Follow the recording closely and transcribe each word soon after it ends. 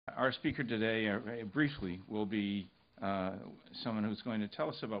Our speaker today, briefly, will be someone who's going to tell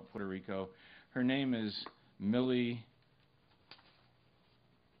us about Puerto Rico. Her name is Millie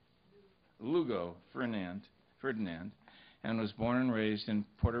Lugo-Ferdinand, and was born and raised in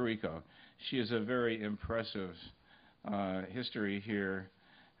Puerto Rico. She has a very impressive history here,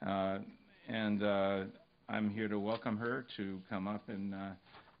 and I'm here to welcome her to come up and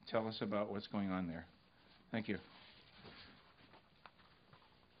tell us about what's going on there. Thank you.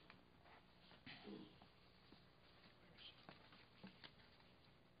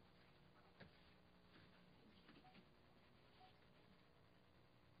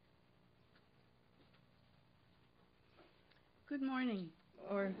 Good morning,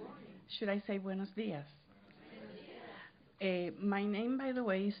 or should I say buenos dias? My name, by the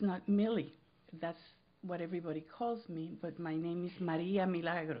way, is not Millie. That's what everybody calls me, but my name is Maria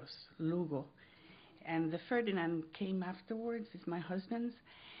Milagros Lugo. And the Ferdinand came afterwards, is my husband's.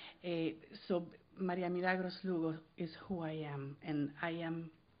 So Maria Milagros Lugo is who I am. And I am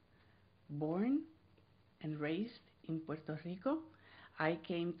born and raised in Puerto Rico. I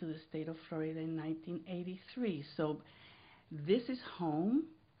came to the state of Florida in 1983. So this is home,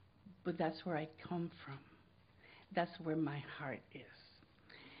 but that's where I come from. That's where my heart is.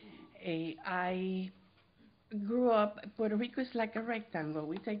 I grew up, Puerto Rico is like a rectangle.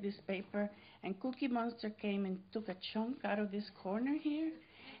 We take this paper, and Cookie Monster came and took a chunk out of this corner here,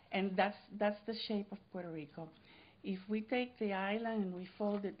 and that's the shape of Puerto Rico. If we take the island and we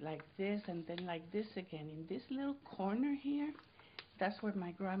fold it like this and then like this again, in this little corner here, that's where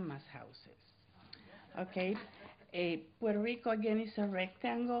my grandma's house is. Okay? Puerto Rico, again, is a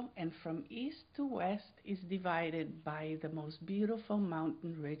rectangle, and from east to west is divided by the most beautiful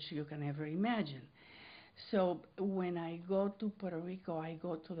mountain ridge you can ever imagine. So when I go to Puerto Rico, I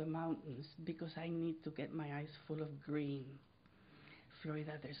go to the mountains because I need to get my eyes full of green.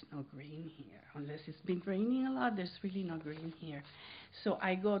 Florida, there's no green here. Unless it's been raining a lot, there's really no green here. So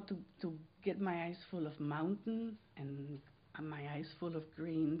I go to get my eyes full of mountain and my eyes full of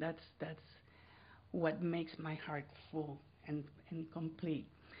green. That's what makes my heart full and complete.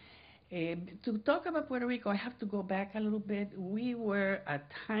 To talk about Puerto Rico, I have to go back a little bit. We were a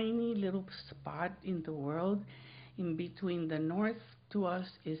tiny little spot in the world. In between the north to us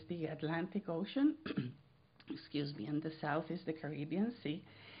is the Atlantic Ocean, excuse me, and the south is the Caribbean Sea.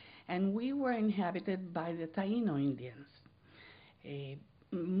 And we were inhabited by the Taino Indians,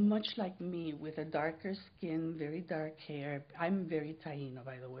 much like me, with a darker skin, very dark hair. I'm very Taino,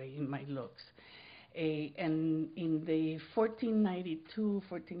 by the way, in my looks. And in the 1492,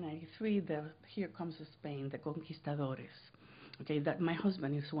 1493, here comes Spain, the conquistadores. Okay, that my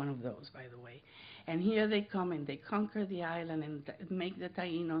husband is one of those, by the way. And here they come and they conquer the island and make the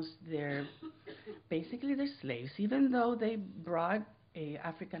Taínos basically their slaves, even though they brought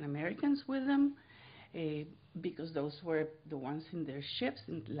African Americans with them, because those were the ones in their ships,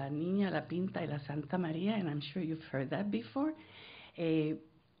 La Niña, La Pinta, y La Santa Maria, and I'm sure you've heard that before.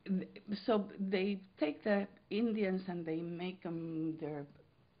 So they take the Indians and they make them their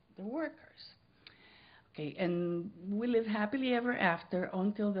workers. Okay, and we live happily ever after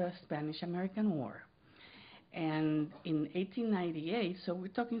until the Spanish-American War. And in 1898, so we're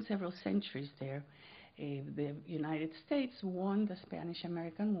talking several centuries there, the United States won the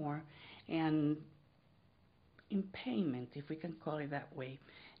Spanish-American War, and in payment, if we can call it that way,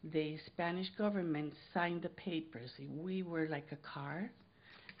 the Spanish government signed the papers. We were like a car.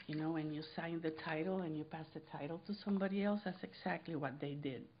 You know, when you sign the title and you pass the title to somebody else, that's exactly what they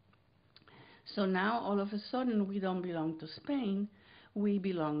did. So now, all of a sudden, we don't belong to Spain, we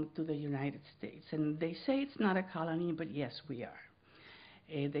belong to the United States. And they say it's not a colony, but yes, we are.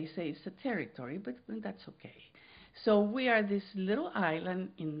 They say it's a territory, but that's okay. So we are this little island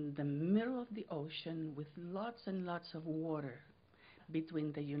in the middle of the ocean with lots and lots of water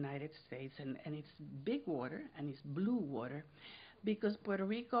between the United States, and it's big water, and it's blue water, because Puerto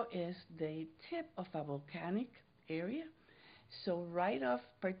Rico is the tip of a volcanic area. So right off,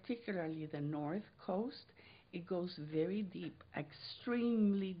 particularly the north coast, it goes very deep,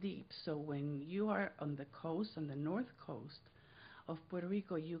 extremely deep. So when you are on the coast, on the north coast of Puerto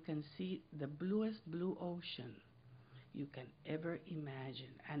Rico, you can see the bluest blue ocean you can ever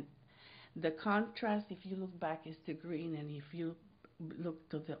imagine. And the contrast, if you look back, is the green, and if you look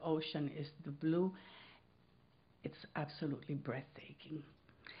to the ocean, is the blue. It's absolutely breathtaking.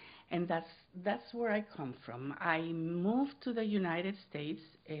 And that's where I come from. I moved to the United States,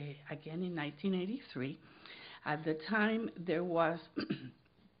 again in 1983. At the time, there was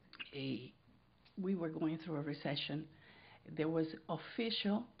we were going through a recession. There was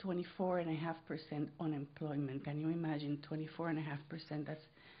official 24.5% unemployment. Can you imagine 24.5%? That's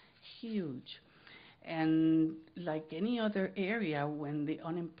huge. And like any other area, when the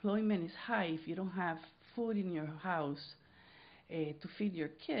unemployment is high, if you don't have food in your house to feed your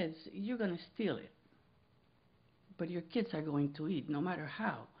kids, you're going to steal it. But your kids are going to eat no matter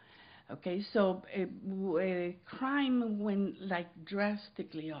how. Okay, so crime went like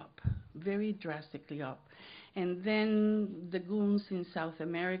drastically up, very drastically up. And then the goons in South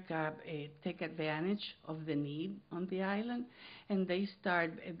America take advantage of the need on the island, and they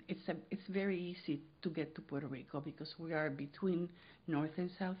start. It's very easy to get to Puerto Rico because we are between North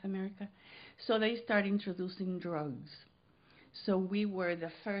and South America. So they start introducing drugs. So we were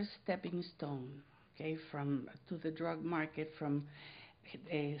the first stepping stone, okay, from to the drug market from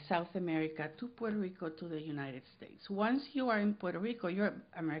South America to Puerto Rico to the United States. Once you are in Puerto Rico, you're an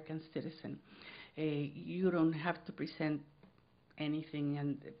American citizen. You don't have to present anything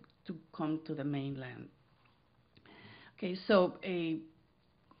and to come to the mainland. Okay, so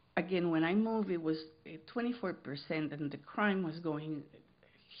again, when I moved, it was 24%, and the crime was going,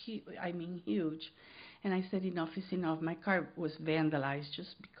 huge. And I said, enough is enough. My car was vandalized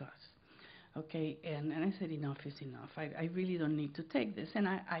just because. Okay, and I said, enough is enough. I really don't need to take this. And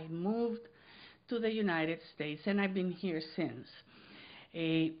I moved to the United States, and I've been here since.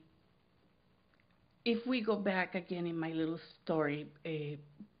 If we go back again in my little story,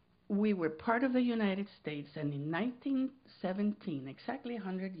 we were part of the United States, and in 1917, exactly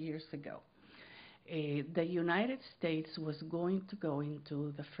 100 years ago, the United States was going to go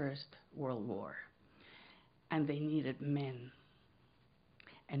into the First World War, and they needed men,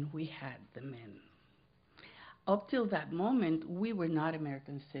 and we had the men. Up till that moment, we were not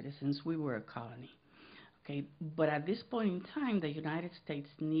American citizens, we were a colony. Okay, but at this point in time, the United States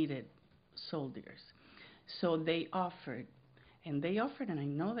needed soldiers. So they offered, and I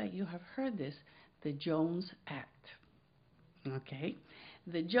know that you have heard this, the Jones Act. Okay?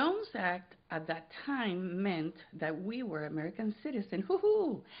 The Jones Act at that time meant that we were American citizens.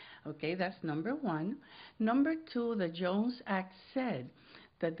 Woohoo! Okay, that's number one. Number two, the Jones Act said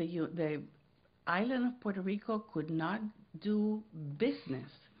that the island of Puerto Rico could not do business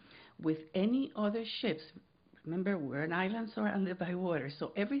with any other ships. Remember, we're an island surrounded by water,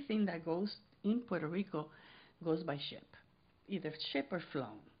 so everything that goes in Puerto Rico goes by ship, either ship or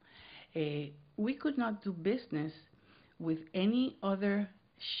flown. We could not do business with any other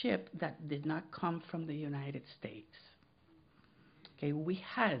ship that did not come from the United States. Okay, we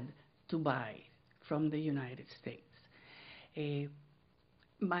had to buy from the United States.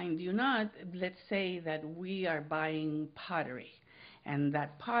 Mind you not, let's say that we are buying pottery, and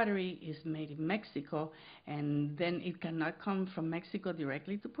that pottery is made in Mexico, and then it cannot come from Mexico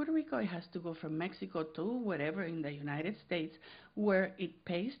directly to Puerto Rico. It has to go from Mexico to whatever in the United States, where it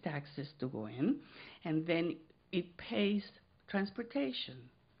pays taxes to go in, and then it pays transportation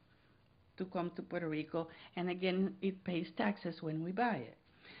to come to Puerto Rico, and again, it pays taxes when we buy it.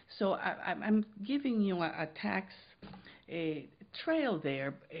 So I'm giving you a tax trail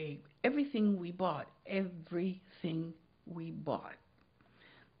there. Everything we bought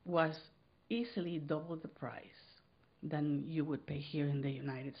was easily double the price than you would pay here in the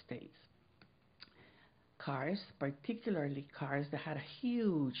United States. Cars, particularly cars that had a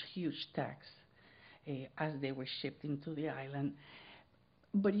huge, huge tax as they were shipped into the island.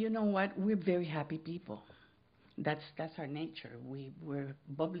 But you know what? We're very happy people. That's our nature. We're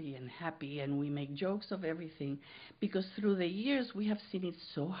bubbly and happy, and we make jokes of everything, because through the years we have seen it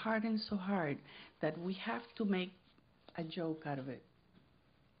so hard and so hard that we have to make a joke out of it.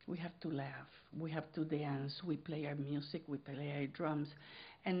 We have to laugh. We have to dance. We play our music. We play our drums.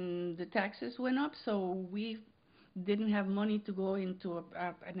 And the taxes went up, so we didn't have money to go into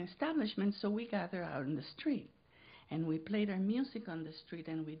an establishment, so we gathered out in the street. And we played our music on the street,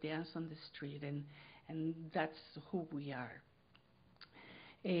 and we danced on the street, and that's who we are.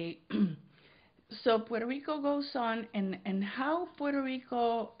 So Puerto Rico goes on, and how Puerto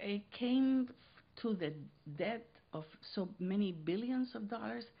Rico came to the debt of so many billions of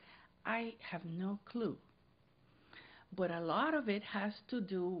dollars, I have no clue. But a lot of it has to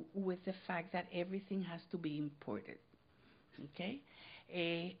do with the fact that everything has to be imported. Okay?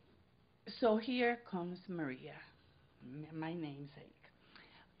 So here comes Maria, my namesake.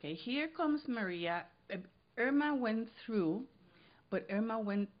 Okay, here comes Maria. Irma went through, but Irma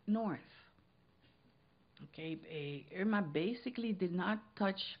went north. Okay, Irma basically did not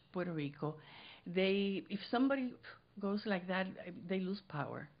touch Puerto Rico. If somebody goes like that, they lose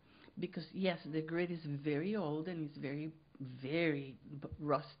power, because yes, the grid is very old and it's very, very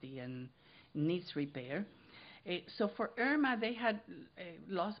rusty and needs repair. So for Irma, they had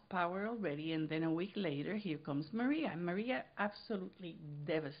lost power already, and then a week later, here comes Maria. Maria absolutely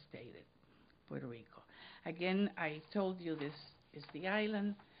devastated Puerto Rico. Again, I told you this is the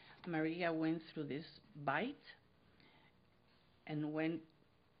island. Maria went through this bight and went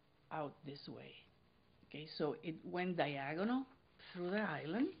out this way. Okay, so it went diagonal through the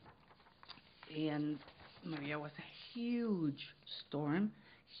island, and Maria was a huge storm,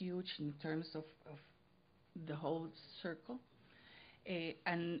 huge in terms of the whole circle.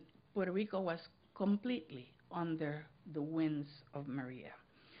 And Puerto Rico was completely under the winds of Maria.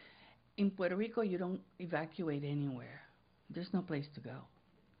 In Puerto Rico, you don't evacuate anywhere. There's no place to go.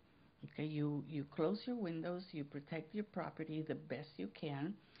 Okay, you close your windows, you protect your property the best you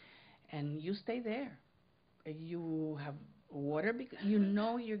can, and you stay there. You have water because you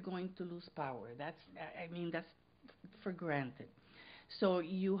know you're going to lose power. I mean, that's for granted. So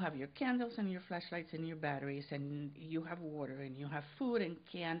you have your candles and your flashlights and your batteries, and you have water and you have food and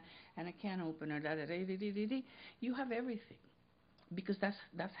a can opener. Da, da, da, da, da, da. You have everything because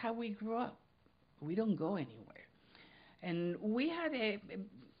that's how we grew up. We don't go anywhere, and we had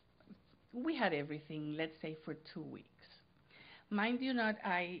everything. Let's say for 2 weeks. Mind you, not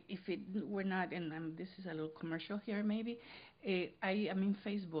I. If it were not, and this is a little commercial here, maybe. I am in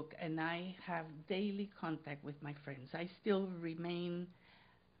Facebook and I have daily contact with my friends. I still remain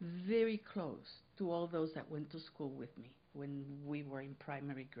very close to all those that went to school with me when we were in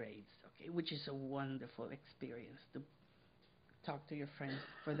primary grades. Okay, which is a wonderful experience to talk to your friends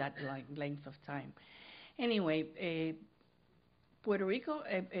for that length of time. Anyway, Puerto Rico,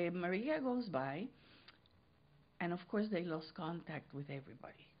 Maria goes by, and of course they lost contact with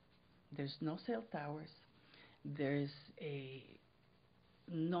everybody. There's no cell towers. There's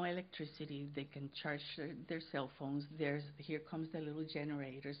no electricity. They can charge their cell phones. Here comes the little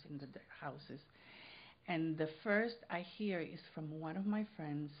generators in the houses. And the first I hear is from one of my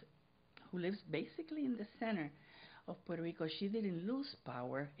friends who lives basically in the center of Puerto Rico. She didn't lose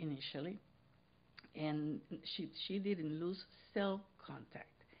power initially, and she didn't lose cell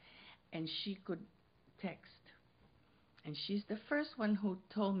contact, and she could text. And she's the first one who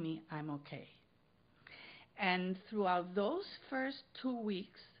told me I'm okay. And throughout those first 2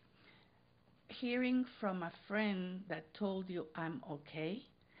 weeks, hearing from a friend that told you I'm okay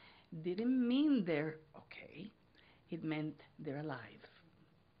didn't mean they're okay. It meant they're alive.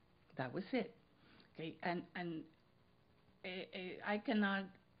 That was it. Okay, and I cannot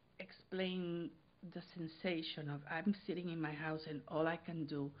explain the sensation of I'm sitting in my house and all I can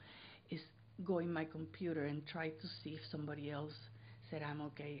do is go in my computer and try to see if somebody else said I'm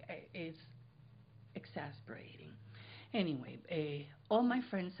okay. It's exasperating. Anyway, all my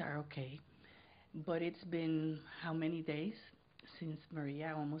friends are okay, but it's been how many days since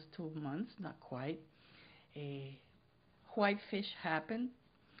Maria? Almost 2 months, not quite. Whitefish happened,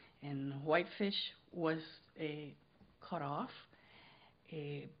 and whitefish was cut off.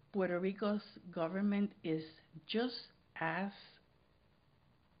 Puerto Rico's government is just as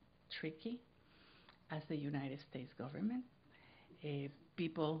tricky as the United States government.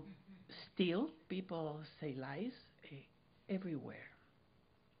 People steal, people say lies everywhere.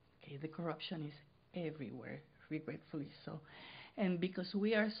 Okay, the corruption is everywhere, regretfully so. And because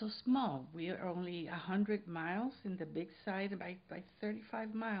we are so small, we are only 100 miles in the big side by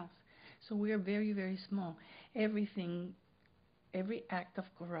 35 miles. So we are very, very small. Every act of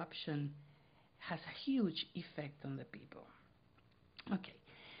corruption has a huge effect on the people. Okay,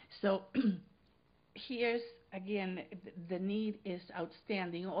 so here's again, the need is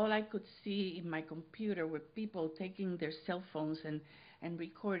outstanding. All I could see in my computer were people taking their cell phones and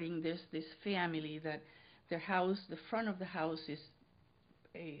recording. There's this family that their house, the front of the house is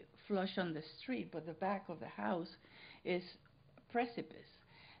flush on the street, but the back of the house is a precipice.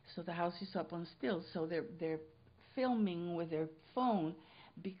 So the house is up on stilts. So they're filming with their phone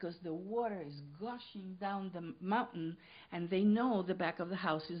because the water is gushing down the mountain, and they know the back of the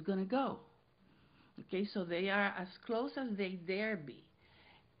house is going to go. Okay, so they are as close as they dare be,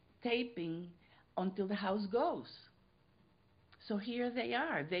 taping until the house goes. So here they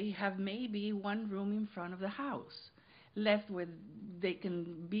are. They have maybe one room in front of the house left where they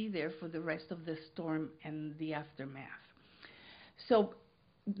can be there for the rest of the storm and the aftermath. So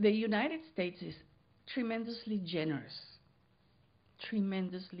the United States is tremendously generous,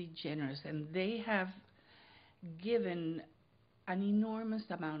 and they have given an enormous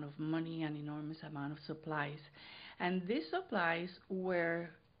amount of money, an enormous amount of supplies. And these supplies were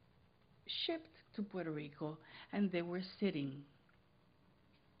shipped to Puerto Rico, and they were sitting.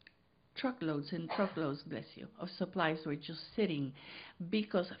 Truckloads and truckloads, bless you, of supplies were just sitting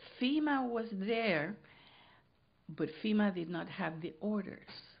because FEMA was there but FEMA did not have the orders.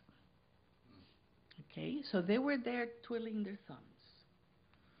 Okay, so they were there twiddling their thumbs.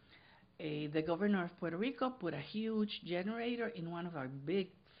 The governor of Puerto Rico put a huge generator in one of our big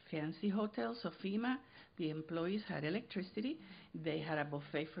fancy hotels of FEMA. The employees had electricity. They had a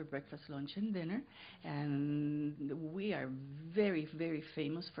buffet for breakfast, lunch, and dinner. And we are very, very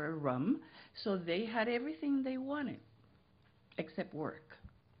famous for rum. So they had everything they wanted except work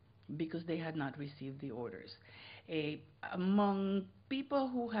because they had not received the orders. Among people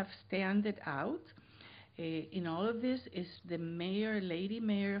who have standed out in all of this is the mayor, Lady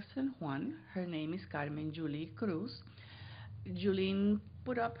Mayor of San Juan. Her name is Carmen Julie Cruz. Julene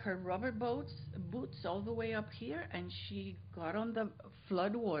put up her rubber boots all the way up here, and she got on the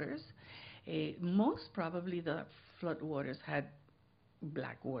flood waters. Most probably the flood waters had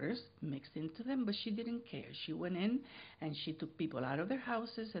black waters mixed into them, but she didn't care. She went in and she took people out of their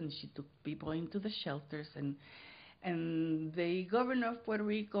houses and she took people into the shelters, and the governor of Puerto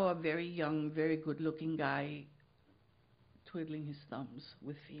Rico, a very young, very good-looking guy, twiddling his thumbs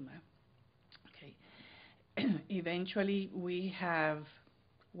with FEMA. Okay. Eventually, we have,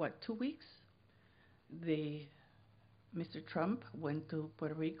 2 weeks? Mr. Trump went to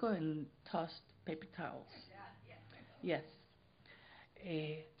Puerto Rico and tossed paper towels. Yes.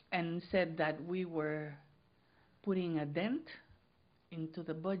 And said that we were putting a dent into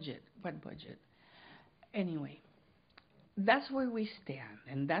the budget. What budget? Anyway, that's where we stand,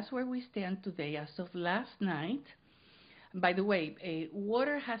 and that's where we stand today. As of last night, by the way,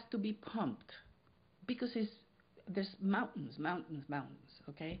 water has to be pumped because there's mountains,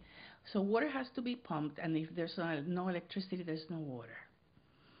 okay? So water has to be pumped, and if there's no electricity, there's no water.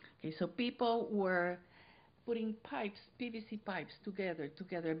 Okay, so people were putting pipes, PVC pipes together.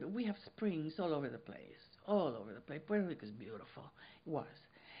 But we have springs all over the place. Puerto Rico is beautiful. It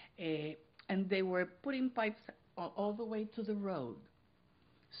was. And they were putting pipes all the way to the road.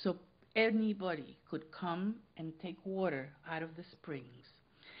 So anybody could come and take water out of the springs.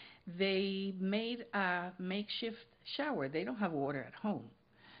 They made a makeshift shower. They don't have water at home.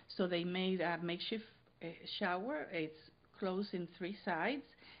 So they made a makeshift shower. It's closed in 3 sides,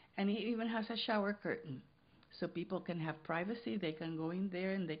 and it even has a shower curtain. So people can have privacy. They can go in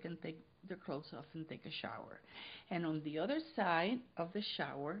there and they can take their clothes off and take a shower. And on the other side of the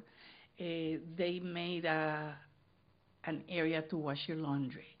shower, they made an area to wash your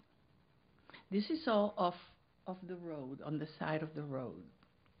laundry. This is all off the road, on the side of the road.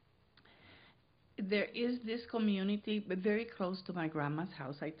 There is this community very close to my grandma's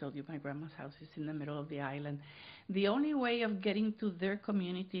house. I told you my grandma's house is in the middle of the island. The only way of getting to their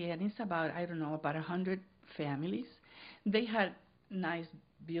community, and it's about 100 families. They had nice,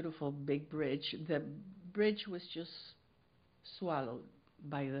 beautiful, big bridge. The bridge was just swallowed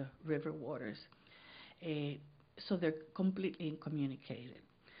by the river waters. So they're completely incommunicated.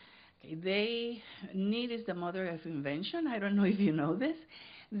 Okay, need is the mother of invention. I don't know if you know this.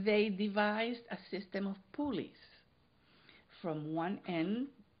 They devised a system of pulleys from one end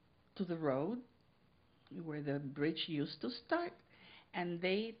to the road where the bridge used to start, and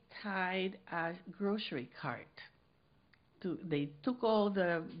they tied a grocery cart. They took all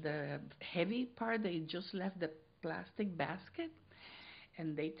the heavy part, they just left the plastic basket,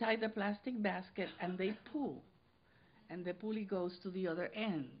 and they tied the plastic basket and they pull, and the pulley goes to the other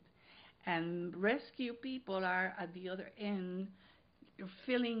end. And rescue people are at the other end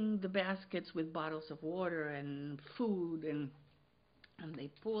filling the baskets with bottles of water and food, and they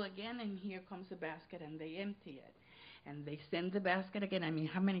pull again, and here comes the basket, and they empty it. And they send the basket again. I mean,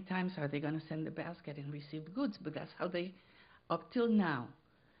 how many times are they going to send the basket and receive goods? But that's how up till now,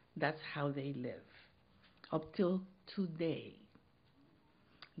 that's how they live. Up till today,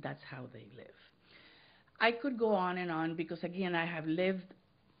 that's how they live. I could go on and on because, again, I have lived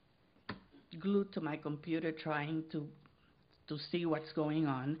glued to my computer trying to see what's going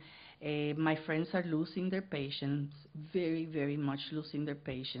on. My friends are losing their patience, very, very much losing their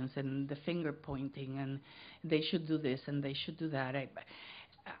patience, and the finger pointing, and they should do this and they should do that.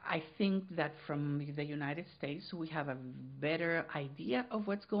 I think that from the United States, we have a better idea of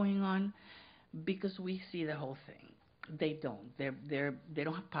what's going on because we see the whole thing. They don't. They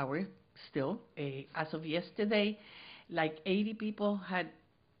don't have power still. As of yesterday, like 80 people had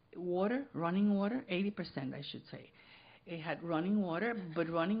water, running water, 80% I should say. It had running water, but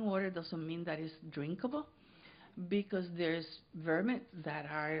running water doesn't mean that it's drinkable because there's vermin that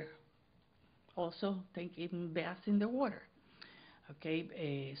are also taking baths in the water.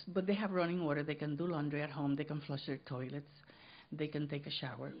 Okay, but they have running water. They can do laundry at home. They can flush their toilets. They can take a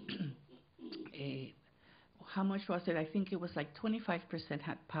shower. How much was it? I think it was like 25%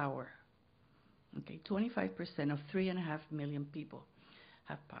 had power Okay, 25% of 3.5 million people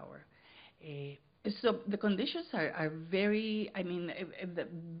have power. So the conditions are very, I mean, if the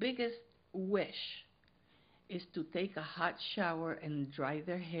biggest wish is to take a hot shower and dry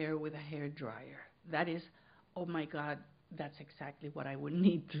their hair with a hair dryer. That is, oh my God, that's exactly what I would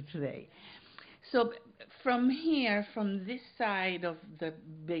need to today. So from here, from this side of the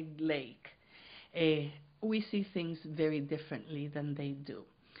big lake, we see things very differently than they do.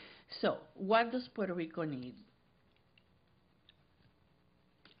 So what does Puerto Rico need?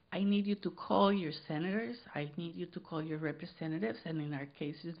 I need you to call your senators. I need you to call your representatives, and in our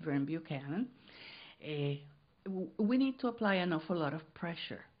case, it's Vern Buchanan. We need to apply an awful lot of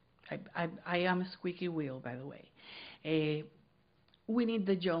pressure. I am a squeaky wheel, by the way. We need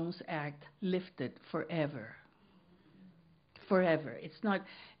the Jones Act lifted forever. Forever. It's not,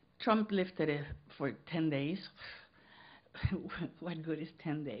 Trump lifted it for 10 days. What good is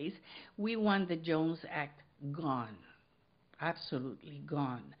 10 days? We want the Jones Act gone. Absolutely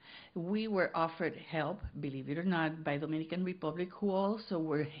gone. We were offered help, believe it or not, by Dominican Republic, who also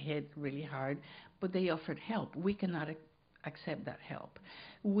were hit really hard, but they offered help. We cannot accept that help.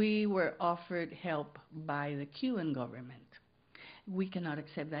 We were offered help by the Cuban government. We cannot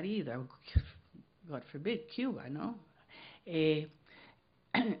accept that either. God forbid, Cuba, no?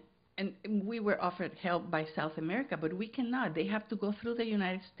 And we were offered help by South America, but we cannot. They have to go through the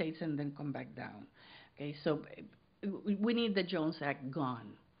United States and then come back down. Okay, so we need the Jones Act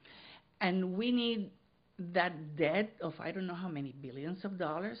gone. And we need that debt of I don't know how many billions of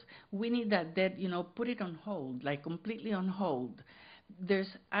dollars. We need that debt, put it on hold, like completely on hold.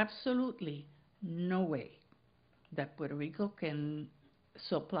 There's absolutely no way that Puerto Rico can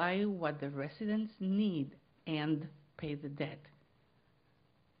supply what the residents need and pay the debt.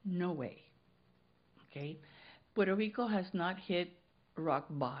 No way. Okay? Puerto Rico has not hit rock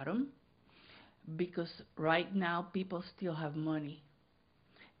bottom because right now people still have money.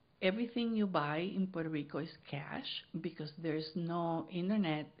 Everything you buy in Puerto Rico is cash because there's no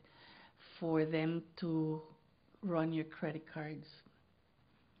internet for them to run your credit cards.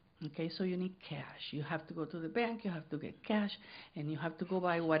 Okay, so you need cash. You have to go to the bank, you have to get cash, and you have to go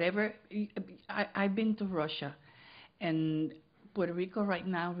buy whatever. I've been to Russia, and Puerto Rico right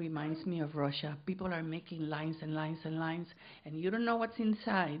now reminds me of Russia. People are making lines and lines and lines, and you don't know what's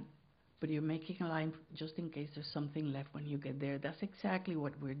inside, but you're making a line just in case there's something left when you get there. That's exactly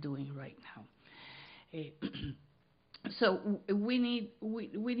what we're doing right now. So we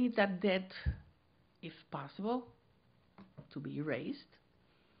need that debt, if possible, to be erased.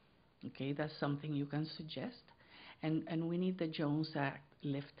 Okay, that's something you can suggest. And we need the Jones Act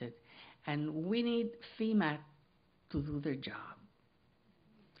lifted. And we need FEMA to do their job.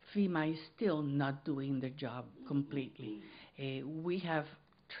 FEMA is still not doing their job completely. We have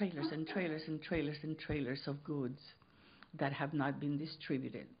trailers and trailers and trailers and trailers of goods that have not been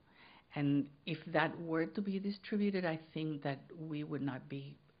distributed. And if that were to be distributed, I think that we would not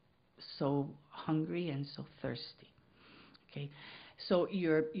be so hungry and so thirsty. Okay, so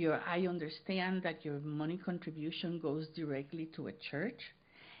I understand that your money contribution goes directly to a church,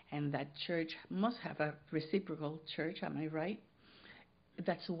 and that church must have a reciprocal church, am I right?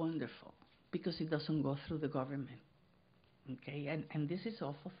 That's wonderful, because it doesn't go through the government. Okay, and this is an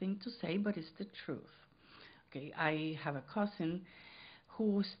awful thing to say, but it's the truth. Okay, I have a cousin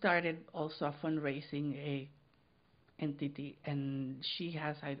who started also a fundraising entity, and she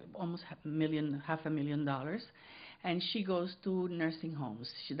has almost $500,000, and she goes to nursing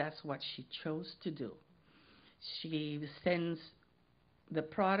homes. That's what she chose to do. She sends the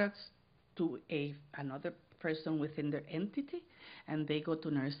products to another person within their entity, and they go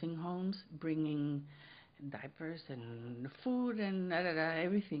to nursing homes bringing diapers and food and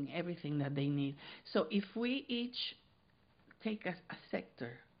everything that they need. So if we each take a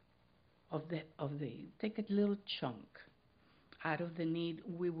sector of take a little chunk out of the need,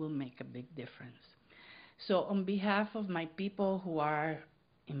 we will make a big difference. So on behalf of my people who are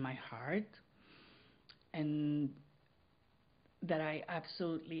in my heart and that I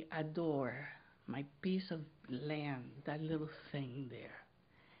absolutely adore, my piece of land, that little thing there,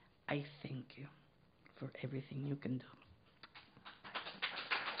 I thank you for everything you can do.